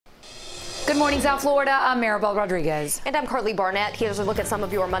morning, South Florida. I'm Maribel Rodriguez. And I'm Carly Barnett. Here's a look at some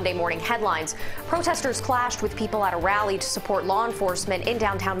of your Monday morning headlines. Protesters clashed with people at a rally to support law enforcement in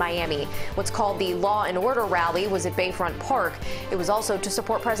downtown Miami. What's called the Law and Order rally was at Bayfront Park. It was also to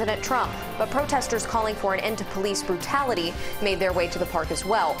support President Trump. But protesters calling for an end to police brutality made their way to the park as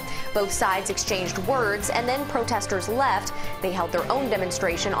well. Both sides exchanged words, and then protesters left. They held their own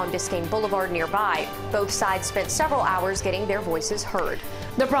demonstration on Biscayne Boulevard nearby. Both sides spent several hours getting their voices heard.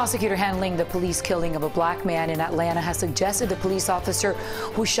 The prosecutor handling the police killing of a black man in Atlanta has suggested the police officer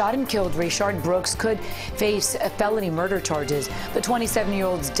who shot and killed Rayshard Brooks could face felony murder charges. The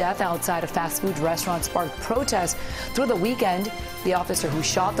 27-year-old's death outside a fast food restaurant sparked protests through the weekend. The officer who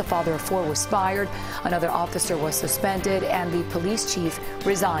shot the father of four was fired. Another officer was suspended, and the police chief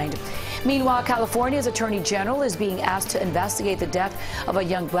resigned. Meanwhile, California's attorney general is being asked to investigate the death of a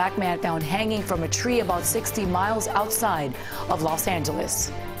young black man found hanging from a tree about 60 miles outside of Los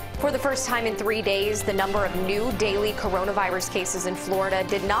Angeles. For the first time in 3 days, the number of new daily coronavirus cases in Florida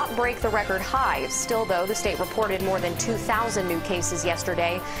did not break the record high. Still, though, the state reported more than 2,000 new cases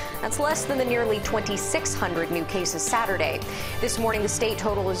yesterday. That's less than the nearly 2,600 new cases Saturday. This morning, the state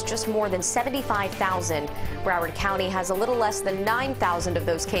total is just more than 75,000. Broward County has a little less than 9,000 of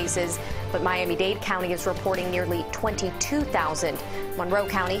those cases, but Miami-Dade County is reporting nearly 22,000. Monroe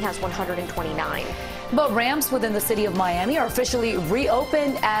County has 129. But ramps within the city of Miami are officially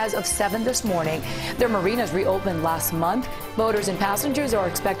reopened as of 7 this morning. Their marinas reopened last month. Boaters and passengers are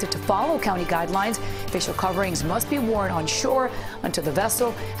expected to follow county guidelines. Facial coverings must be worn on shore until the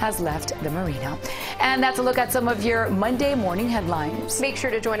vessel has left the marina. And that's a look at some of your Monday morning headlines. Make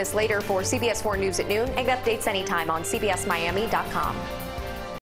sure to join us later for CBS4 News at noon and get updates anytime on CBSMiami.com.